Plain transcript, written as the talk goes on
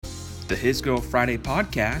The His Girl Friday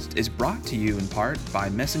podcast is brought to you in part by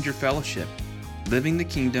Messenger Fellowship, living the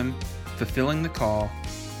kingdom, fulfilling the call,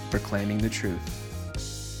 proclaiming the truth.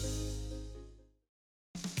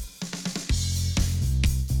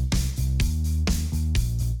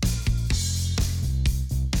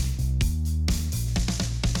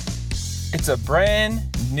 It's a brand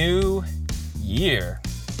new year.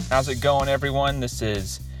 How's it going, everyone? This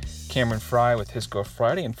is Cameron Fry with His Girl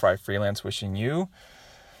Friday and Fry Freelance wishing you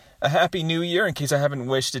a happy new year, in case I haven't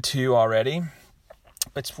wished it to you already.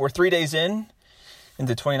 But we're 3 days into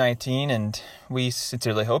 2019, and we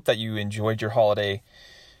sincerely hope that you enjoyed your holiday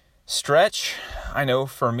stretch. I know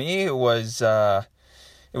for me it was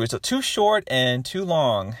too short and too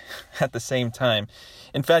long at the same time.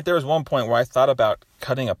 In fact, there was one point where I thought about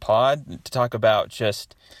cutting a pod to talk about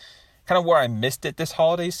just kind of where I missed it this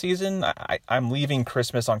holiday season. I'm leaving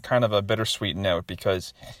Christmas on kind of a bittersweet note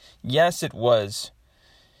because, yes, it was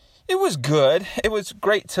good. It was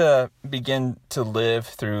great to begin to live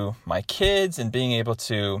through my kids and being able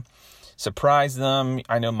to surprise them.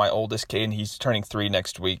 I know my oldest kid, he's turning 3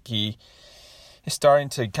 next week. He is starting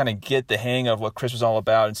to kind of get the hang of what Christmas is all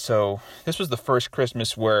about. And so this was the first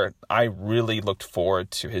Christmas where I really looked forward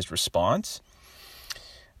to his response.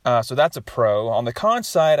 So that's a pro. On the con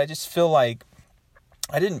side, I just feel like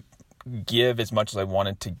I didn't give as much as I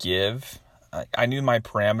wanted to give. I knew my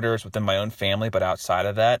parameters within my own family, but outside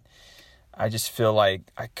of that, I just feel like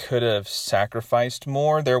I could have sacrificed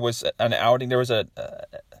more. There was an outing. There was an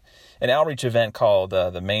outreach event called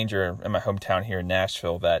The Manger in my hometown here in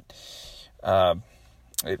Nashville that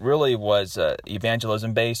it really was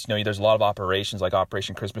evangelism based. You know, there's a lot of operations like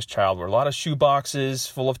Operation Christmas Child where a lot of shoe boxes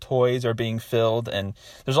full of toys are being filled, and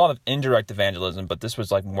there's a lot of indirect evangelism, but this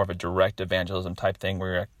was like more of a direct evangelism type thing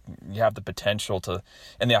where you have the potential to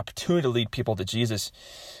and the opportunity to lead people to Jesus.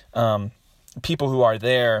 People who are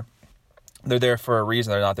there, they're there for a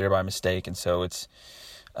reason. They're not there by mistake. And so it's,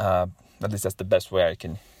 at least that's the best way I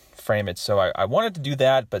can frame it. So I wanted to do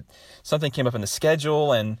that, but something came up in the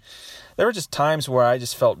schedule, and there were just times where I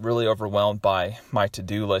just felt really overwhelmed by my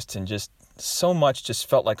to-do list, and just so much just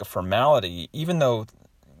felt like a formality, even though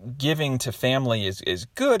giving to family is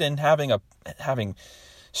good, and having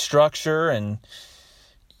structure and,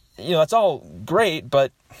 that's all great,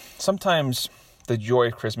 but sometimes the joy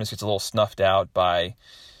of Christmas gets a little snuffed out by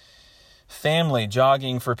family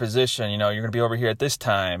jogging for position. You're going to be over here at this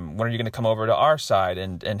time. When are you going to come over to our side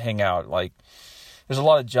and hang out? Like, there's a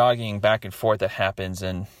lot of jogging back and forth that happens,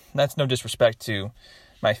 and that's no disrespect to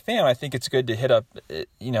my fam. I think it's good to hit up,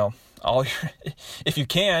 all your, if you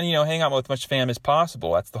can, hang out with as much fam as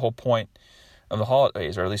possible. That's the whole point of the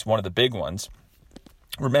holidays, or at least one of the big ones.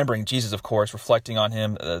 Remembering Jesus, of course, reflecting on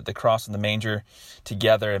him, the cross and the manger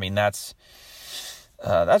together. I mean, that's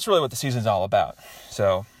really what the season's all about.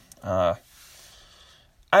 So,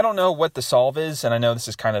 I don't know what the solve is, and I know this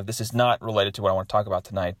is not related to what I want to talk about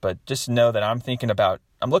tonight, but just know that I'm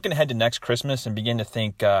looking ahead to next Christmas and begin to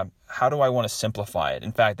think, how do I want to simplify it?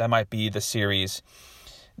 In fact, that might be the series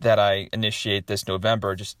that I initiate this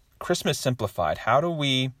November, just Christmas Simplified. How do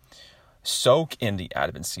we soak in the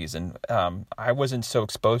Advent season? I wasn't so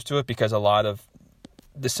exposed to it because a lot of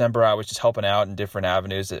December I was just helping out in different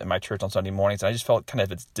avenues at my church on Sunday mornings, and I just felt kind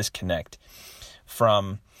of a disconnect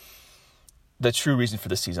from the true reason for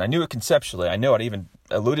the season. I knew it conceptually. I know I'd even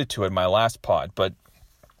alluded to it in my last pod, but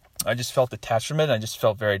I just felt detached from it, and I just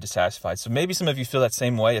felt very dissatisfied. So maybe some of you feel that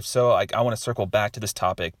same way. If so, I want to circle back to this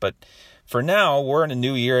topic. But for now, we're in a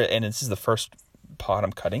new year, and this is the first pod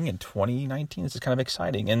I'm cutting in 2019. This is kind of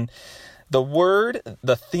exciting. And the word,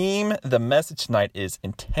 the theme, the message tonight is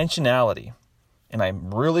intentionality. And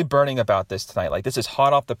I'm really burning about this tonight. Like, this is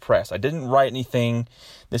hot off the press. I didn't write anything.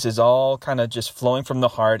 This is all kind of just flowing from the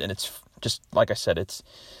heart, and it's just, like I said, it's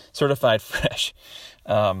certified fresh.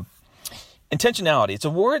 Intentionality. It's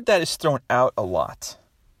a word that is thrown out a lot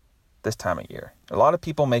this time of year. A lot of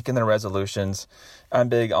people making their resolutions. I'm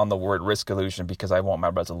big on the word risk-illusion because I want my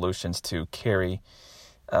resolutions to carry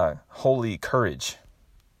holy courage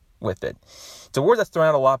with it. It's a word that's thrown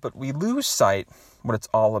out a lot, but we lose sight what it's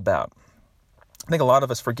all about. I think a lot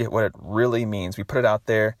of us forget what it really means. We put it out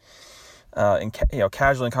there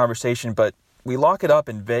casually in conversation, but we lock it up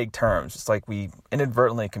in vague terms. It's like we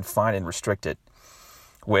inadvertently confine and restrict it,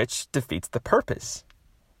 which defeats the purpose,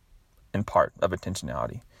 in part, of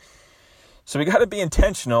intentionality. So we got to be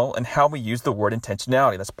intentional in how we use the word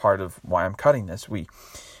intentionality. That's part of why I'm cutting this.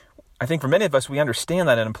 I think for many of us, we understand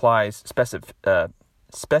that it implies specificity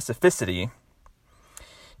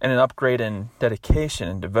and an upgrade in dedication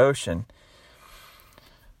and devotion.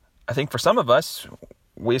 I think for some of us,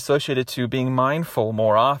 we associate it to being mindful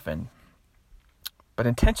more often.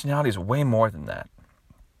 But intentionality is way more than that.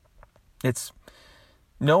 It's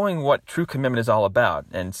knowing what true commitment is all about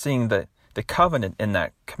and seeing the covenant in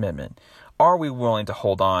that commitment. Are we willing to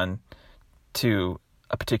hold on to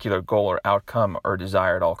a particular goal or outcome or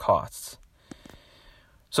desire at all costs?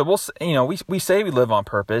 So we say we live on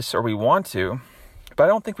purpose, or we want to, but I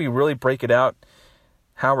don't think we really break it out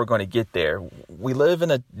how we're going to get there. We live in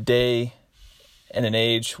a day and an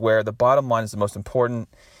age where the bottom line is the most important,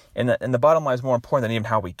 and the bottom line is more important than even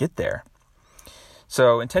how we get there.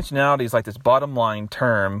 So intentionality is like this bottom line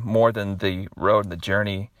term more than the road and the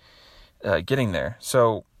journey getting there.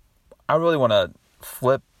 So I really want to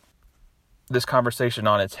flip this conversation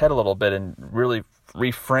on its head a little bit and really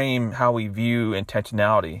reframe how we view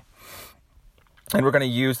intentionality. And we're going to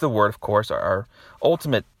use the word, of course, our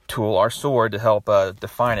ultimate tool, our sword, to help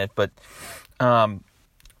define it. But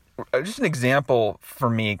just an example for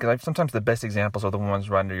me, because sometimes the best examples are the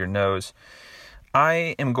ones right under your nose.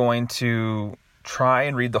 I am going to try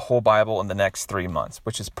and read the whole Bible in the next 3 months,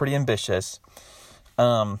 which is pretty ambitious.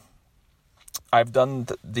 I've done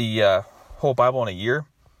the whole Bible in a year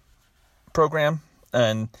program,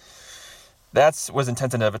 and that was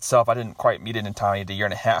intense in and of itself. I didn't quite meet it in time. I needed a year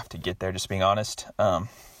and a half to get there, just being honest. But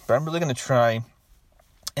I'm really going to try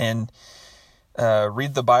and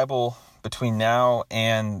read the Bible between now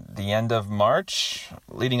and the end of March,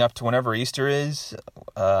 leading up to whenever Easter is.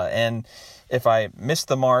 And if I miss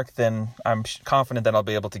the mark, then I'm confident that I'll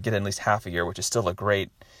be able to get at least half a year, which is still a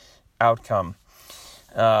great outcome.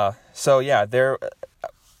 One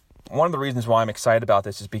of the reasons why I'm excited about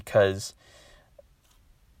this is because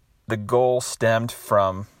the goal stemmed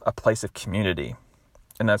from a place of community.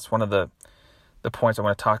 And that's one of the points I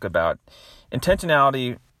want to talk about.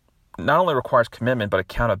 Intentionality not only requires commitment, but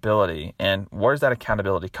accountability. And where is that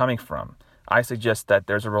accountability coming from? I suggest that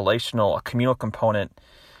there's a communal component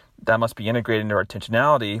that must be integrated into our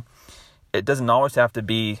intentionality. It doesn't always have to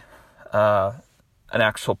be an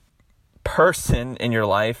actual person in your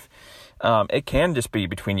life. It can just be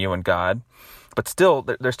between you and God, but still,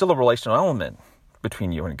 there's still a relational element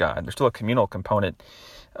between you and God. There's still a communal component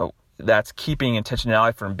that's keeping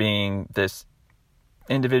intentionality from being this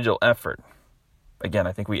individual effort. Again,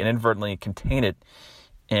 I think we inadvertently contain it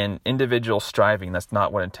in individual striving. That's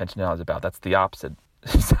not what intentionality is about. That's the opposite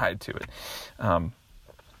side to it.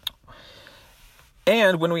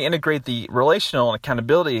 And when we integrate the relational and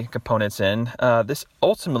accountability components in, this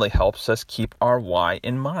ultimately helps us keep our why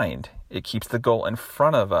in mind. It keeps the goal in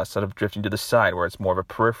front of us instead of drifting to the side where it's more of a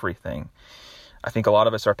periphery thing. I think a lot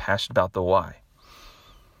of us are passionate about the why.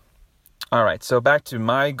 All right, so back to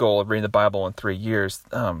my goal of reading the Bible in 3 years.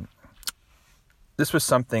 This was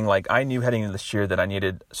something like I knew heading into this year that I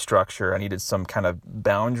needed structure. I needed some kind of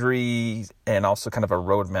boundaries and also kind of a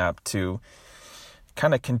roadmap to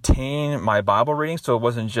kind of contain my Bible reading so it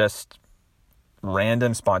wasn't just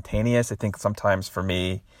random, spontaneous. I think sometimes for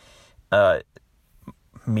me,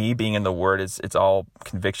 being in the Word, it's all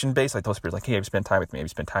conviction-based. Like the Holy Spirit's like, hey, have you spent time with me? Have you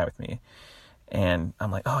spent time with me? And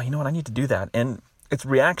I'm like, oh, you know what? I need to do that. And it's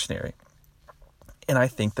reactionary. And I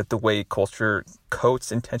think that the way culture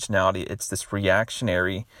coats intentionality, it's this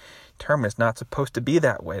reactionary term. It's not supposed to be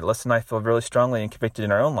that way. Les and I feel really strongly and convicted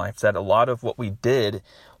in our own lives that a lot of what we did,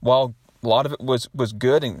 while a lot of it was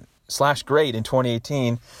good and / great in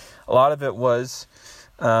 2018, a lot of it was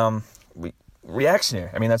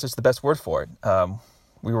reactionary. I mean, that's just the best word for it.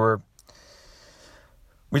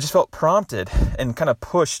 We just felt prompted and kind of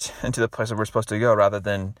pushed into the place that we're supposed to go rather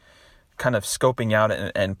than kind of scoping out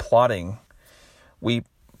and plotting. We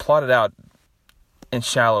plotted out in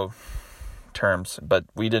shallow terms, but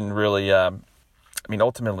we didn't really,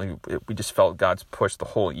 ultimately we just felt God's push the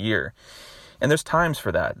whole year. And there's times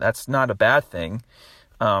for that. That's not a bad thing.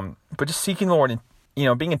 But just seeking the Lord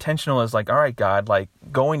and, being intentional is like, all right, God, like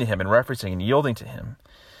going to Him and referencing and yielding to Him.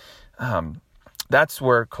 That's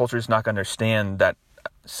where culture is not going to understand that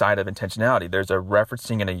side of intentionality. There's a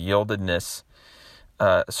referencing and a yieldedness,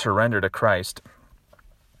 surrender to Christ.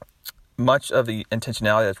 Much of the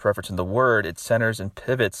intentionality that's referenced in the Word, it centers and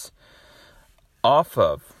pivots off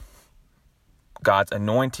of God's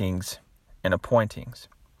anointings and appointings.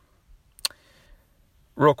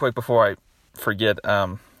 Real quick before I forget,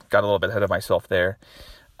 got a little bit ahead of myself there.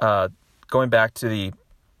 Going back to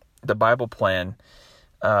the Bible plan,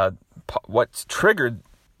 what triggered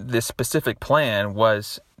this specific plan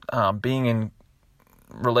was being in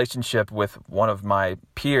relationship with one of my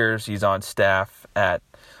peers. He's on staff at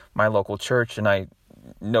my local church, and I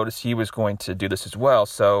noticed he was going to do this as well.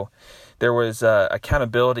 So there was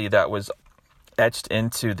accountability that was etched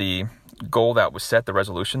into the goal that was set, the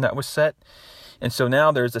resolution that was set. And so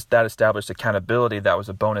now there's that established accountability that was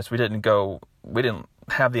a bonus. We didn't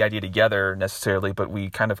have the idea together necessarily, but we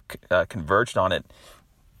kind of converged on it.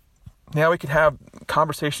 Now we could have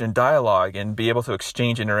conversation and dialogue and be able to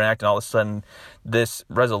exchange, interact, and all of a sudden this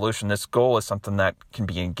resolution, this goal is something that can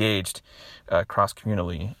be engaged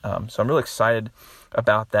cross-communally. So I'm really excited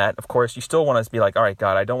about that. Of course, you still want to be like, all right,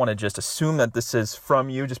 God, I don't want to just assume that this is from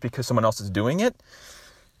you just because someone else is doing it.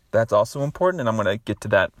 That's also important, and I'm going to get to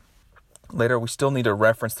that later. We still need to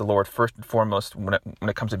reference the Lord first and foremost when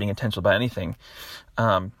it comes to being intentional about anything.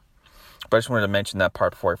 But I just wanted to mention that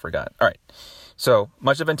part before I forgot. All right. So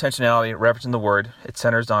much of intentionality, referencing the word, it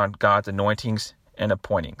centers on God's anointings and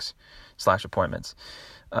appointings / appointments.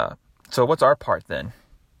 So what's our part then?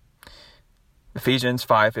 Ephesians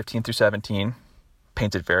 5:15-17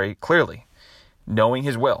 paints it very clearly. Knowing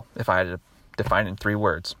his will, if I had to define it in 3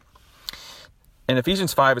 words. And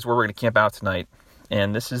Ephesians 5 is where we're going to camp out tonight.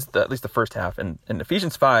 And this is at least the first half. And in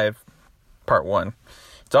Ephesians 5, part 1,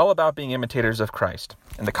 it's all about being imitators of Christ.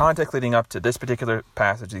 And the context leading up to this particular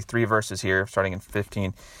passage, these 3 verses here, starting in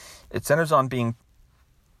 15, it centers on being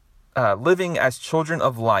living as children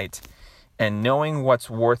of light and knowing what's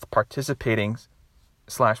worth participating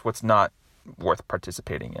 / what's not worth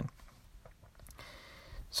participating in.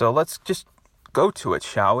 So let's just go to it,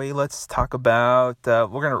 shall we? Let's talk about, we're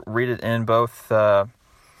going to read it in both the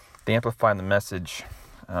Amplified and the Message.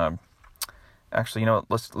 Actually,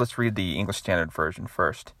 let's read the English Standard Version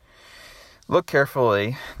first. Look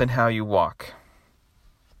carefully then how you walk,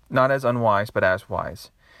 not as unwise, but as wise,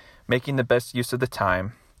 making the best use of the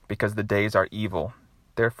time, because the days are evil.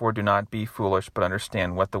 Therefore do not be foolish, but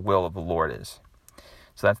understand what the will of the Lord is.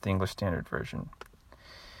 So that's the English Standard Version.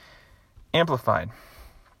 Amplified.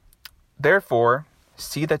 Therefore,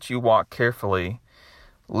 see that you walk carefully,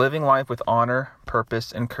 living life with honor,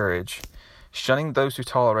 purpose, and courage, shunning those who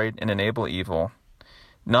tolerate and enable evil,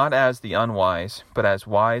 not as the unwise, but as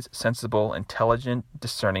wise, sensible, intelligent,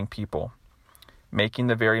 discerning people, making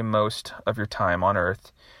the very most of your time on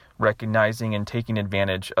earth, recognizing and taking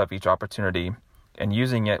advantage of each opportunity, and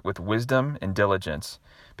using it with wisdom and diligence,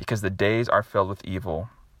 because the days are filled with evil.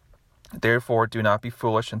 Therefore, do not be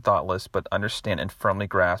foolish and thoughtless, but understand and firmly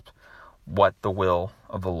grasp what the will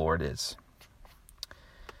of the Lord is.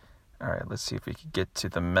 All right, let's see if we can get to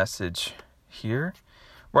the Message here.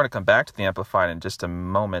 We're going to come back to the Amplified in just a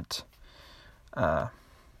moment. All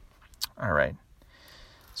right.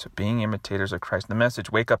 So being imitators of Christ. The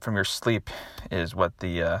Message, Wake Up From Your Sleep, is what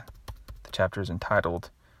the chapter is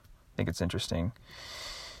entitled. I think it's interesting.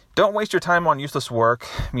 Don't waste your time on useless work,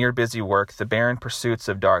 mere busy work, the barren pursuits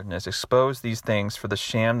of darkness. Expose these things for the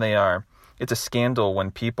sham they are. It's a scandal when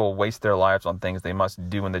people waste their lives on things they must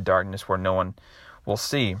do in the darkness where no one will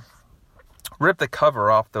see. Rip the cover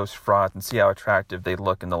off those frauds and see how attractive they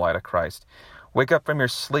look in the light of Christ. Wake up from your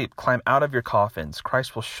sleep. Climb out of your coffins.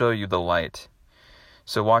 Christ will show you the light.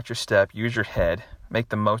 So watch your step. Use your head. Make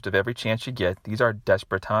the most of every chance you get. These are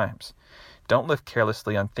desperate times. Don't live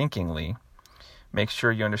carelessly, unthinkingly. Make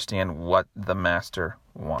sure you understand what the Master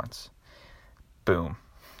wants. Boom.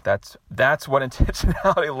 That's what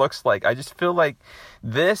intentionality looks like. I just feel like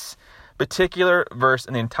this particular verse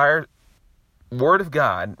and the entire Word of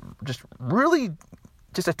God just really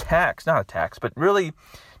just really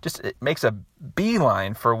just it makes a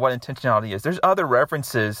beeline for what intentionality is. There's other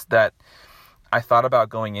references that I thought about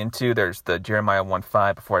going into. There's the Jeremiah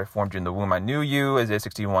 1:5, before I formed you in the womb, I knew you. Isaiah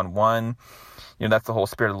 61:1. That's the whole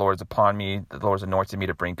Spirit of the Lord is upon me. The Lord has anointed me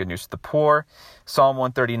to bring good news to the poor. Psalm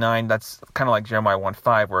 139, that's kind of like Jeremiah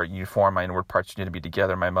 1:5, where you form my inward parts to be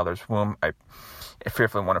together in my mother's womb. I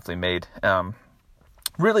fearfully and wonderfully made.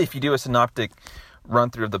 Really, if you do a synoptic run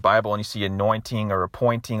through of the Bible and you see anointing or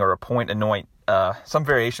appointing or appoint, anoint, some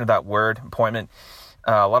variation of that word, appointment,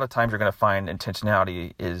 a lot of times you're going to find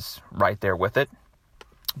intentionality is right there with it.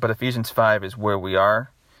 But Ephesians 5 is where we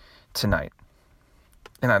are tonight.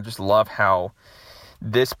 And I just love how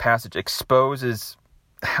this passage exposes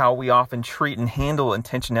how we often treat and handle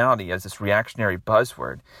intentionality as this reactionary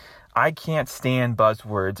buzzword. I can't stand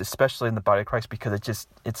buzzwords, especially in the body of Christ, because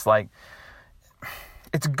it's like,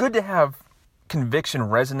 it's good to have conviction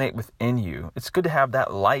resonate within you. It's good to have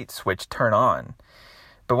that light switch turn on.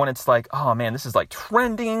 But when it's like, oh man, this is like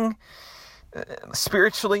trending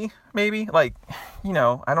spiritually, maybe, like, I don't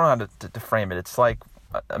know how to frame it. It's like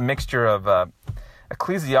a mixture of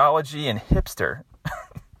ecclesiology and hipster,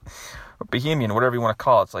 bohemian, whatever you want to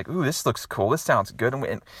call it. It's like, ooh, this looks cool. This sounds good.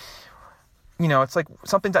 And it's like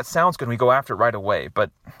something that sounds good and we go after it right away.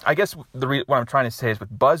 But I guess what I'm trying to say is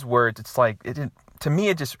with buzzwords, it's like, to me,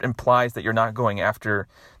 it just implies that you're not going after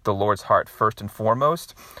the Lord's heart first and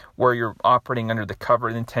foremost, where you're operating under the cover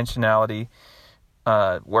of intentionality.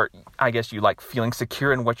 where I guess you like feeling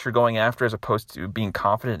secure in what you're going after as opposed to being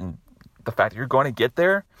confident in the fact that you're going to get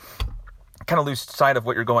there. Kind of lose sight of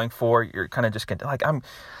what you're going for. You're kind of just like,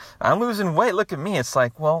 I'm losing weight. Look at me. It's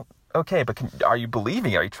like, well, okay, but are you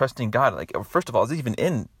believing? Are you trusting God? Like, first of all, is it even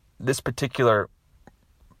in this particular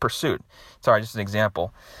pursuit? Sorry, just an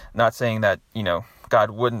example. Not saying that,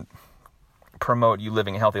 God wouldn't promote you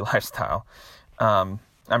living a healthy lifestyle. I'm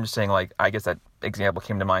just saying, like, I guess that example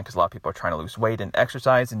came to mind because a lot of people are trying to lose weight and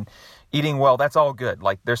exercise and eating well. That's all good.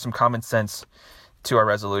 Like, there's some common sense to our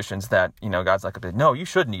resolutions that, God's like, no, you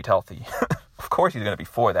shouldn't eat healthy. Of course he's going to be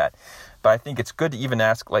for that. But I think it's good to even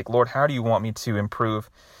ask, like, Lord, how do you want me to improve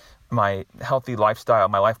my healthy lifestyle,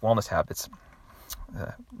 my life wellness habits?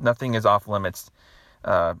 Nothing is off limits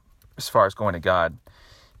as far as going to God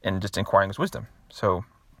and just inquiring his wisdom. So,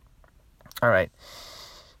 all right.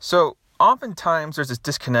 So oftentimes there's this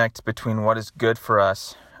disconnect between what is good for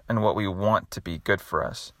us and what we want to be good for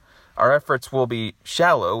us. Our efforts will be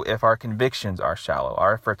shallow if our convictions are shallow.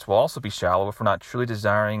 Our efforts will also be shallow if we're not truly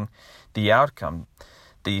desiring the outcome,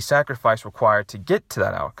 the sacrifice required to get to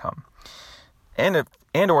that outcome. Or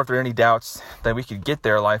if there are any doubts that we could get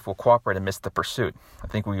there, life will cooperate amidst the pursuit. I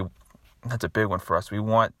think that's a big one for us. We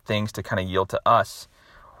want things to kind of yield to us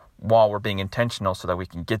while we're being intentional so that we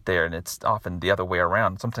can get there. And it's often the other way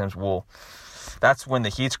around. Sometimes that's when the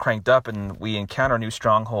heat's cranked up and we encounter new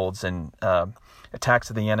strongholds and attacks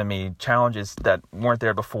of the enemy, challenges that weren't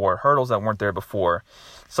there before, hurdles that weren't there before.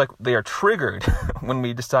 It's like they are triggered when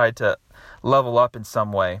we decide to level up in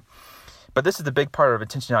some way. But this is the big part of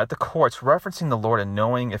intentionality. At the core, it's referencing the Lord and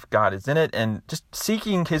knowing if God is in it and just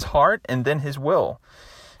seeking his heart and then his will.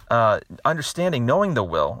 Understanding, knowing the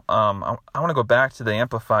will. I want to go back to the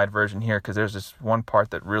Amplified version here because there's this one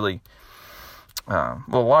part that really, a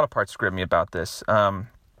lot of parts script me about this.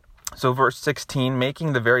 So verse 16,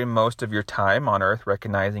 making the very most of your time on earth,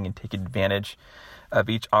 recognizing and taking advantage of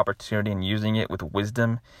each opportunity and using it with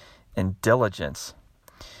wisdom and diligence.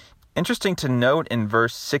 Interesting to note in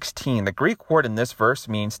verse 16, the Greek word in this verse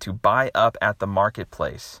means to buy up at the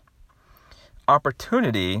marketplace.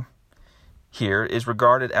 Opportunity here is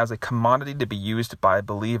regarded as a commodity to be used by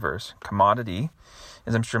believers. Commodity,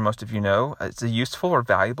 as I'm sure most of you know, it's a useful or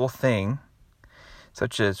valuable thing,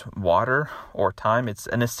 such as water or time. It's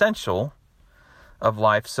an essential of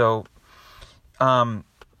life. So the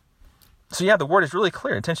word is really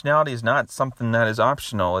clear. Intentionality is not something that is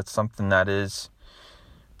optional. It's something that is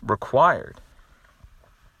required.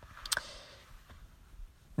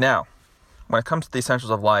 Now, when it comes to the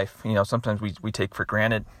essentials of life, sometimes we take for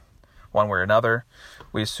granted one way or another.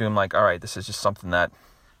 We assume like, all right, this is just something that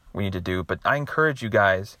we need to do. But I encourage you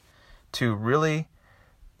guys to really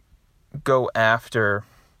go after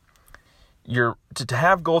to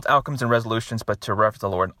have goals, outcomes, and resolutions, but to reference the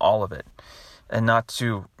Lord in all of it, and not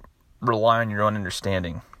to rely on your own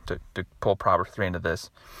understanding. To pull Proverbs 3 into this,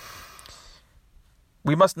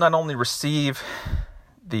 we must not only receive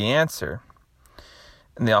the answer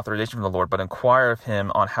and the authorization from the Lord, but inquire of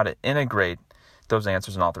him on how to integrate those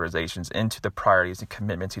answers and authorizations into the priorities and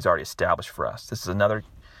commitments he's already established for us. This is another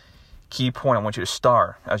key point I want you to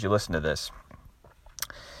star as you listen to this.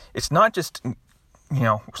 It's not just,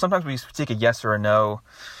 sometimes we seek a yes or a no,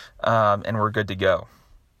 and we're good to go.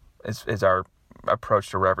 Is our approach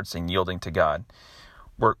to reverencing, yielding to God.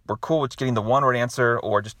 We're cool with getting the one-word answer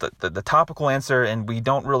or just the topical answer, and we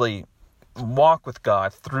don't really walk with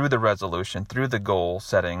God through the resolution, through the goal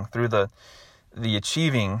setting, through the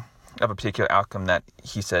achieving of a particular outcome that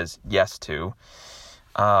he says yes to.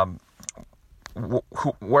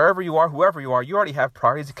 Wherever you are, whoever you are, you already have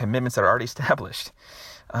priorities and commitments that are already established.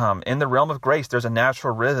 In the realm of grace, there's a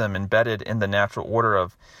natural rhythm embedded in the natural order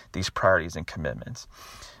of these priorities and commitments.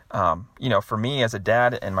 For me as a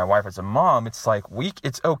dad and my wife as a mom, it's like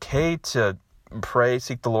it's okay to pray,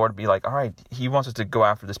 seek the Lord, be like, all right, he wants us to go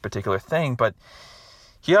after this particular thing, but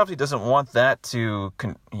he obviously doesn't want that to,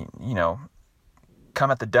 come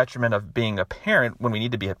at the detriment of being a parent when we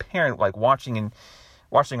need to be a parent, like watching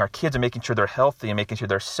our kids and making sure they're healthy and making sure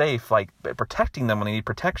they're safe, like protecting them when they need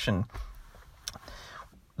protection.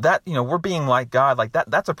 That, we're being like God, like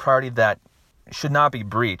that's a priority that should not be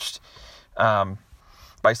breached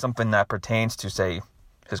by something that pertains to, say,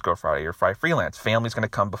 His Grow Friday or Fry Freelance. Family's going to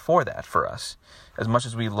come before that for us. As much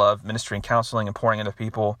as we love ministry and counseling and pouring into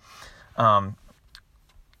people, in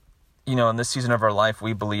this season of our life,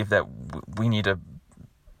 we believe that we need to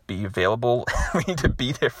be available. We need to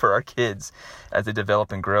be there for our kids as they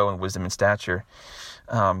develop and grow in wisdom and stature.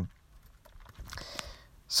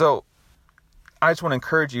 So I just want to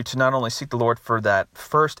encourage you to not only seek the Lord for that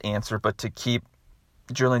first answer, but to keep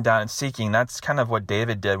drilling down and seeking. That's kind of what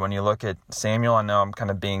David did when you look at Samuel. I know I'm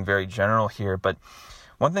kind of being very general here, but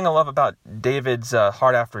one thing I love about David's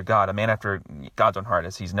heart after God, a man after God's own heart,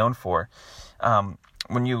 as he's known for,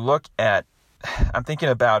 when you look at, I'm thinking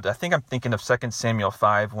of 2 Samuel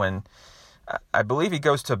 5, when I believe he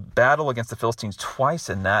goes to battle against the Philistines twice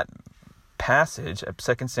in that passage of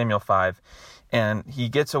 2 Samuel 5, and he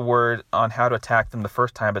gets a word on how to attack them the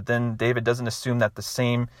first time, but then David doesn't assume that the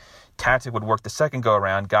same tactic would work the second go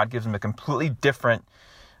around. God gives him a completely different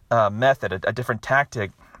method, a different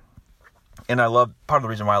tactic. And part of the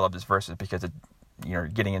reason why I love this verse is because you're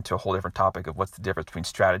getting into a whole different topic of what's the difference between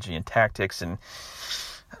strategy and tactics, and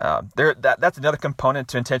that's another component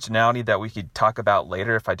to intentionality that we could talk about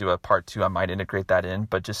later. If I do a part 2, I might integrate that in.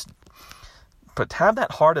 But have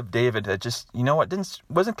that heart of David that just,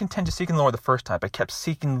 wasn't content to seeking the Lord the first time, but kept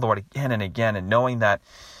seeking the Lord again and again, and knowing that,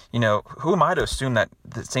 who am I to assume that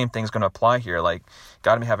the same thing's going to apply here? Like,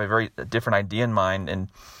 God may have a very different idea in mind, and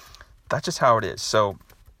that's just how it is. So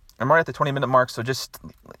I'm right at the 20-minute mark, so just,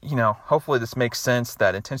 hopefully this makes sense,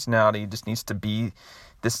 that intentionality just needs to be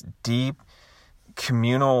this deep,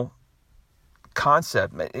 communal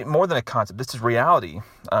concept. More than a concept, this is reality.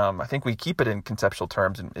 I think we keep it in conceptual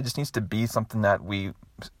terms, and it just needs to be something that we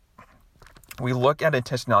look at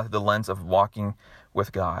intentionality through the lens of walking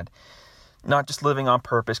with God. Not just living on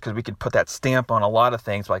purpose, because we could put that stamp on a lot of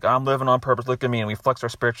things, like, I'm living on purpose, look at me, and we flex our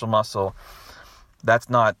spiritual muscle. That's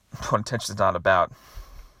not what intention is not about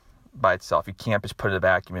by itself. You can't just put it in a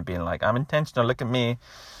vacuum and being like, I'm intentional, look at me,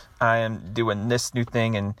 I am doing this new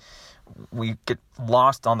thing, and we get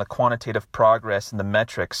lost on the quantitative progress and the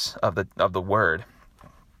metrics of the word.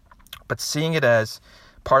 But seeing it as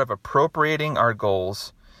part of appropriating our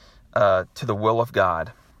goals to the will of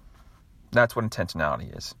God, that's what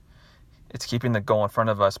intentionality is. It's keeping the goal in front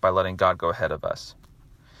of us by letting God go ahead of us.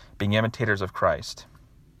 Being imitators of Christ.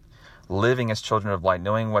 Living as children of light,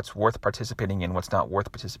 knowing what's worth participating in, what's not worth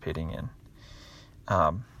participating in.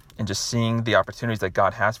 And just seeing the opportunities that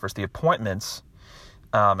God has for us, the appointments,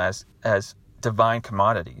 as divine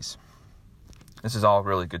commodities. This is all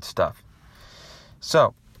really good stuff.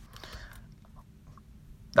 So,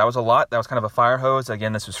 that was a lot. That was kind of a fire hose.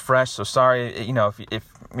 Again, this was fresh, so sorry. If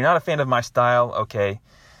you're not a fan of my style, okay,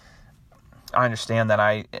 I understand that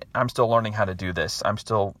I'm still learning how to do this. I'm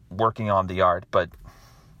still working on the art, but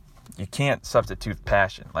you can't substitute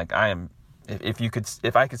passion. Like, I am,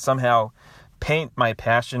 if I could somehow paint my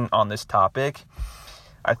passion on this topic,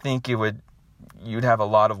 I think you'd have a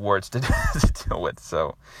lot of words to deal with.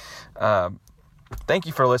 So, thank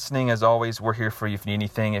you for listening. As always, we're here for you if you need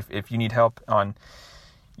anything. If you need help on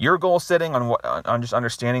your goal setting, on just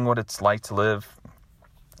understanding what it's like to live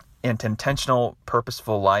an intentional,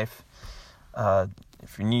 purposeful life,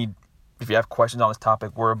 if you have questions on this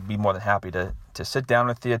topic, we'll be more than happy to sit down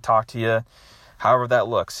with you, talk to you, however that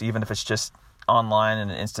looks, even if it's just online in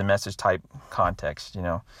an instant message type context.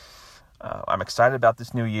 I'm excited about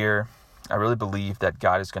this new year. I really believe that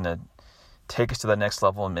God is going to take us to the next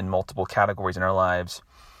level in multiple categories in our lives,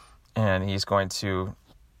 and He's going to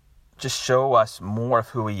just show us more of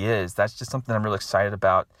who He is. That's just something I'm really excited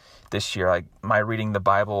about this year. Like, my reading the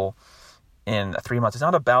Bible in 3 months, it's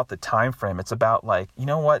not about the time frame. It's about, like,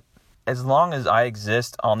 what? As long as I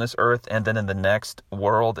exist on this earth and then in the next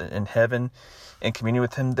world, in heaven, in communion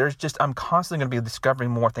with Him, I'm constantly going to be discovering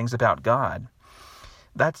more things about God.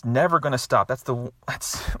 That's never going to stop. That's one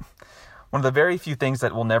of the very few things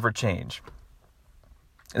that will never change.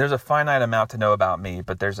 There's a finite amount to know about me,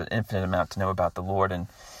 but there's an infinite amount to know about the Lord. And,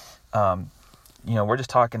 we're just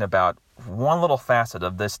talking about one little facet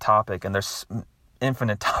of this topic, and there's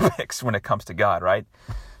infinite topics when it comes to God, right?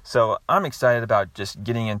 So I'm excited about just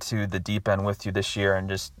getting into the deep end with you this year. And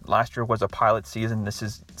just last year was a pilot season. This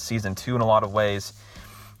is season 2 in a lot of ways.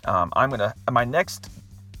 My next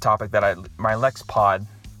topic my next pod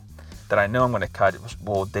that I know I'm going to cut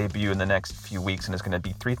will debut in the next few weeks, and it's going to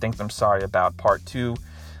be 3 Things I'm Sorry About, part 2.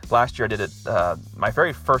 Last year I did it, my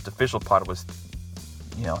very first official pod was,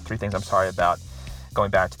 3 Things I'm Sorry About, going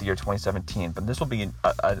back to the year 2017. But this will be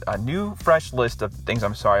a new, fresh list of things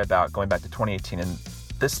I'm sorry about going back to 2018. And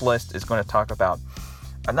this list is going to talk about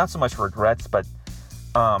not so much regrets, but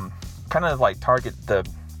kind of like target the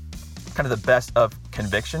best of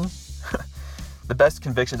conviction, the best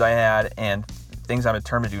convictions I had, and things I'm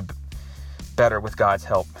determined to do better with God's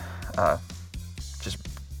help, just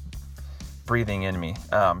breathing in me.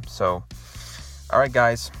 So, all right,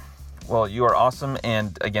 guys. Well, you are awesome,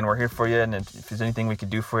 and again, we're here for you, and if there's anything we could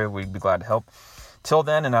do for you, we'd be glad to help. Till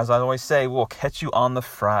then, and as I always say, we'll catch you on the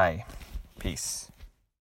fry. Peace.